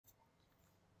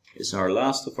It's our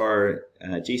last of our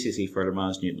GCSE Further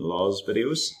Maths Newton Laws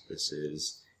videos. This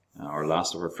is our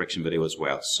last of our friction video as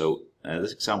well. So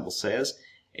this example says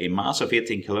a mass of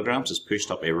 18 kilograms is pushed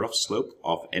up a rough slope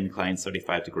of incline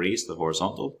 35 degrees to the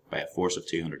horizontal by a force of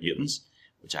 200 newtons,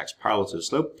 which acts parallel to the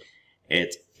slope.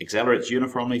 It accelerates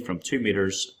uniformly from 2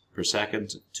 meters per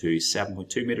second to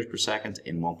 7.2 meters per second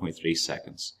in 1.3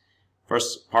 seconds.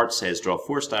 First part says draw a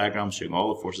force diagram showing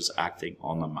all the forces acting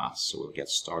on the mass. So we'll get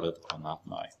started on that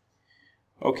now.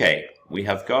 Okay, we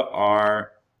have got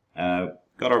our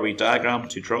wee diagram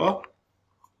to draw.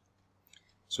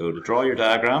 So to draw your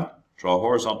diagram, draw a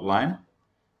horizontal line.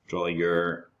 Draw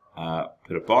your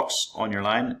put a box on your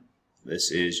line. This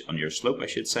is on your slope, I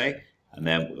should say, and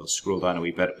then we'll scroll down a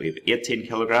wee bit. We have 18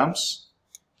 kilograms.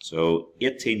 So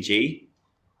 18g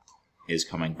is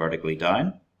coming vertically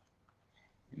down.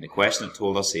 In the question it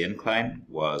told us the incline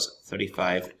was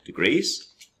 35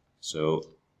 degrees. So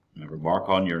remember, mark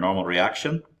on your normal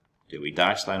reaction. Do we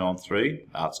dash line on through?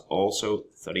 That's also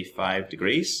 35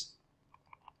 degrees.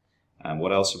 And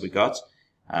what else have we got?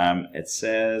 It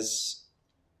says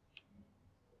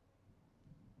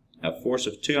a force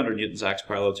of 200 newtons acts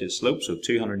parallel to the slope. So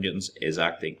 200 newtons is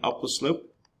acting up the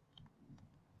slope.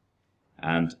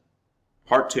 And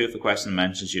part 2 of the question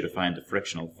mentions you to find the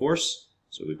frictional force.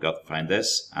 So we've got to find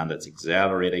this, and it's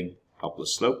accelerating up the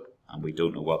slope, and we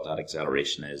don't know what that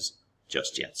acceleration is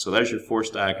just yet. So there's your force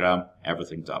diagram,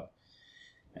 everything done.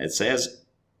 It says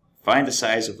find the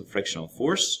size of the frictional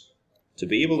force. To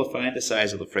be able to find the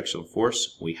size of the frictional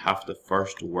force, we have to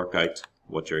first work out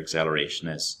what your acceleration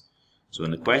is. So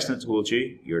in the question it told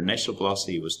you your initial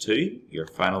velocity was 2, your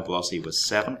final velocity was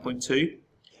 7.2,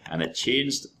 and it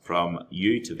changed from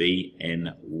u to v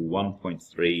in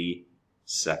 1.3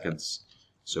 seconds.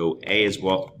 So a is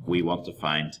what we want to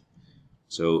find.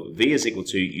 So v is equal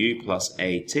to u plus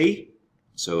at.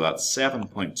 So that's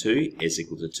 7.2 is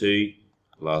equal to 2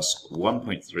 plus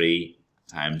 1.3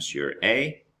 times your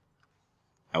a.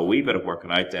 A wee bit of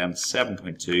working out then,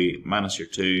 7.2 minus your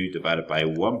 2 divided by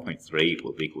 1.3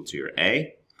 will be equal to your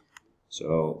a.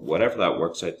 So whatever that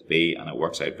works out to be, and it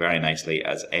works out very nicely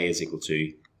as a is equal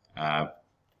to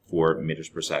 4 meters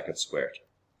per second squared.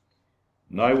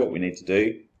 Now what we need to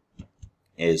do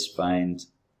is find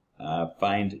the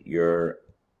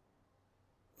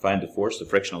force, the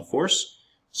frictional force.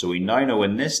 So we now know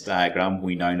in this diagram,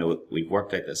 we now know we've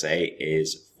worked out this a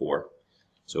is 4.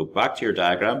 So back to your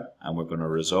diagram, and we're going to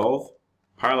resolve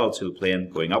parallel to the plane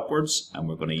going upwards, and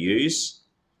we're going to use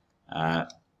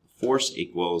force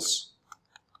equals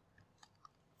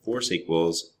ma.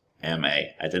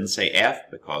 I didn't say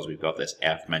f because we've got this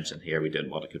f mentioned here. We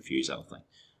didn't want to confuse anything.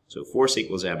 So force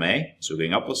equals ma. So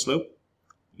going up the slope,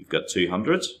 you've got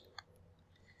 200.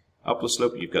 Up the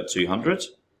slope, you've got 200.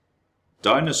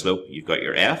 Down the slope, you've got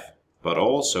your f. But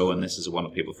also, and this is the one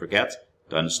that people forget,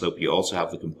 down the slope you also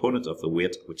have the component of the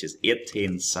weight, which is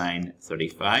 18 sine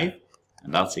 35.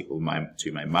 And that's equal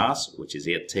to my mass, which is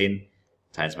 18,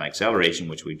 times my acceleration,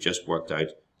 which we've just worked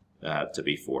out to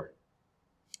be 4.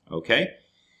 Okay?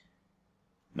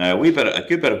 Now a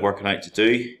good bit of working out to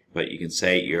do, but you can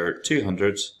say your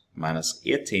 200 minus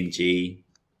 18g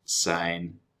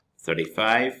sine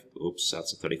 35, oops,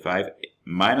 that's a 35,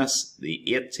 minus the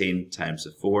 18 times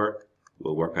the 4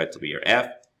 will work out to be your f,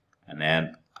 and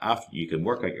then after you can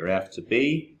work out your f to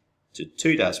be, to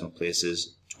 2 decimal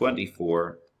places,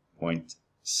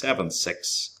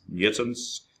 24.76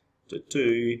 newtons to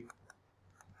 2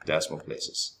 decimal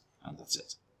places, and that's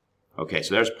it. Okay,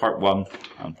 so there's part 1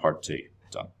 and part 2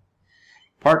 done.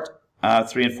 Part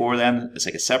 3 and 4 then, it's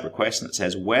like a separate question. It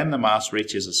says when the mass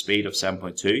reaches a speed of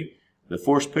 7.2, the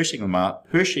force pushing the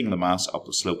mass up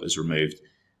the slope is removed.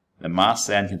 The mass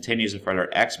then continues a further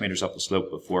x meters up the slope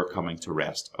before coming to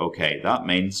rest. Okay, that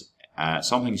means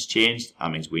something's changed.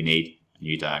 That means we need a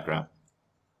new diagram.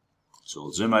 So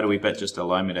we'll zoom out a wee bit just to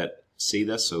allow me to see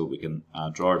this so we can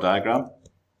draw our diagram.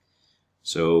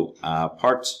 So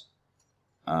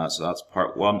so that's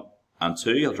part 1 and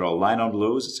 2. I'll draw a line on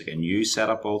those. It's like a new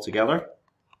setup altogether.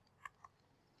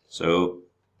 So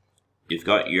you've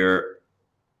got your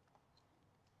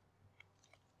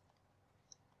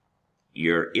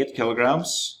 18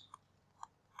 kilograms,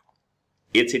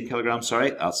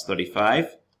 sorry, that's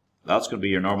 35. That's going to be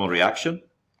your normal reaction.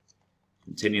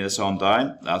 Continue this on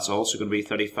down. That's also going to be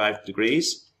 35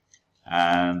 degrees.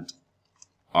 And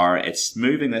it's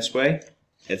moving this way.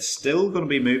 It's still going to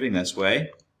be moving this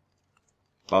way,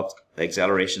 but the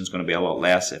acceleration is going to be a lot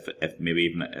less. If maybe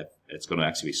even if it's going to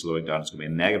actually be slowing down, it's going to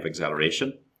be a negative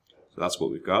acceleration. So that's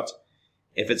what we've got.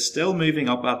 If it's still moving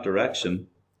up that direction,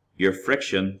 your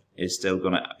friction is still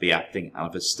going to be acting, and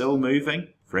if it's still moving,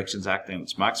 friction's acting at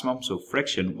its maximum, so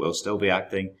friction will still be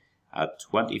acting at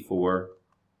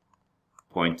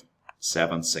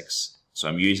 24.76. So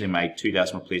I'm using my 2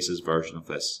 decimal places version of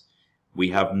this. We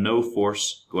have no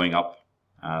force going up,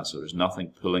 so there's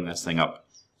nothing pulling this thing up.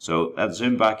 So let's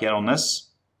zoom back in on this,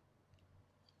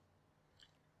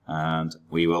 and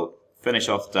we will finish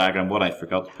off the diagram. What I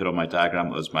forgot to put on my diagram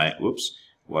was my,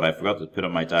 what I forgot to put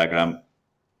on my diagram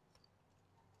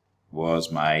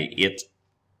was my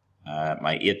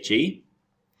 8G.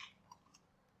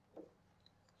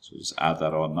 So just add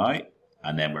that on now,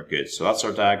 and then we're good. So that's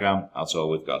our diagram, that's all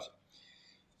we've got.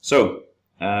 So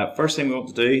first thing we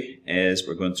want to do is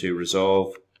we're going to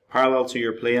resolve parallel to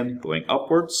your plane going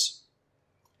upwards,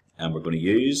 and we're going to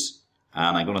use,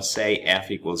 and I'm going to say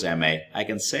F equals MA. I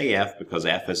can say F because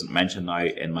F isn't mentioned now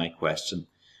in my question.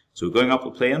 So going up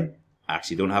the plane, I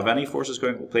actually don't have any forces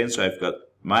going up the plane, so I've got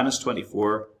minus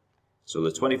 24, so the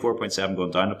 24.7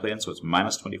 going down the plane, so it's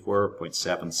minus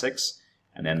 24.76,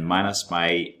 and then minus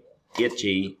my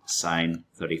 8G sine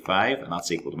 35, and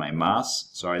that's equal to my mass.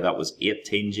 Sorry, that was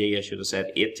 18G, I should have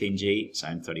said 18G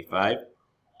sine 35,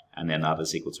 and then that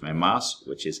is equal to my mass,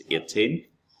 which is 18,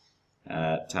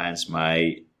 times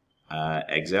my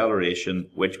acceleration,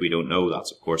 which we don't know.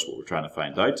 That's of course what we're trying to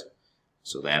find out.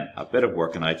 So then a bit of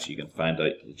working out, so you can find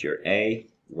out that your A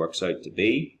works out to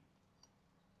be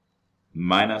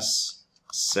minus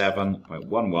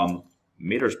 7.11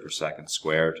 meters per second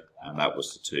squared, and that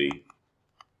was the 2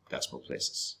 decimal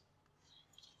places.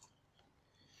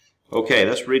 Okay,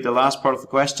 let's read the last part of the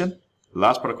question. The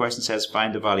last part of the question says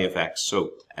find the value of x.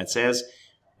 So it says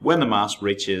when the mass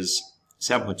reaches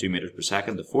 7.2 meters per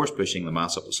second, the force pushing the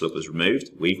mass up the slope is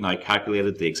removed. We've now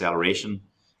calculated the acceleration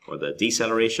or the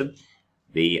deceleration.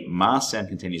 The mass then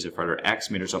continues a further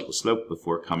x meters up the slope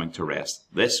before coming to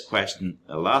rest. This question,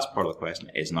 the last part of the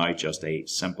question, is now just a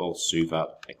simple SUVAT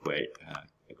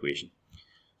equation.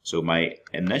 So my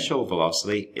initial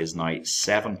velocity is now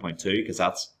 7.2 because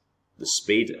that's the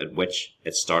speed at which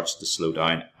it starts to slow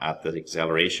down at the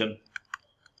acceleration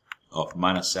of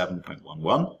minus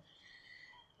 7.11.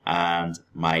 And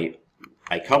I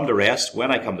come to rest.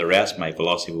 When I come to rest, my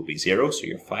velocity will be 0. So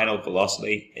your final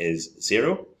velocity is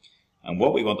 0. And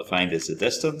what we want to find is the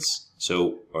distance.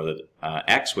 So, or the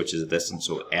x, which is the distance.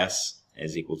 So s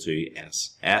is equal to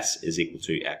s. S is equal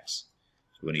to x.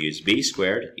 So we're going to use v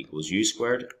squared equals u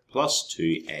squared plus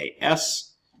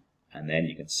 2as. And then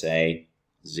you can say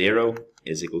 0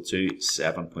 is equal to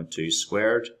 7.2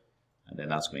 squared. And then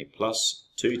that's going to be plus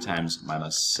 2 times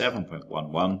minus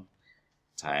 7.11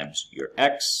 times your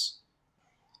x.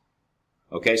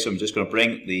 Okay, so I'm just going to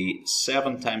bring the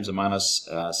 7 times the minus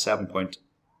 7.11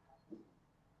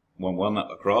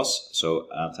 across, so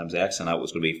times the x, and that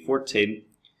was going to be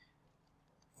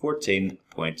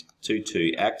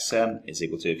 14.22x then is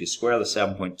equal to, if you square the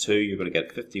 7.2, you're going to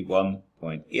get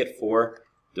 51.84,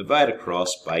 divide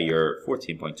across by your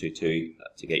 14.22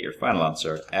 to get your final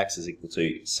answer. X is equal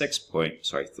to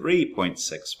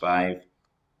 3.65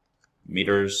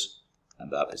 meters,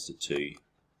 and that is the 2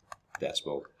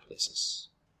 decimal places.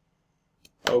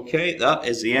 Okay, that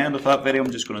is the end of that video.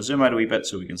 I'm just going to zoom out a wee bit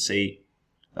so we can see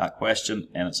that question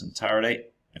in its entirety,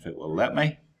 if it will let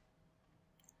me.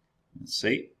 Let's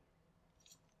see.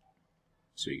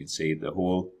 So you can see the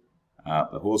whole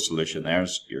solution.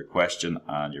 There's your question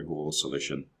and your whole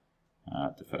solution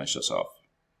to finish this off.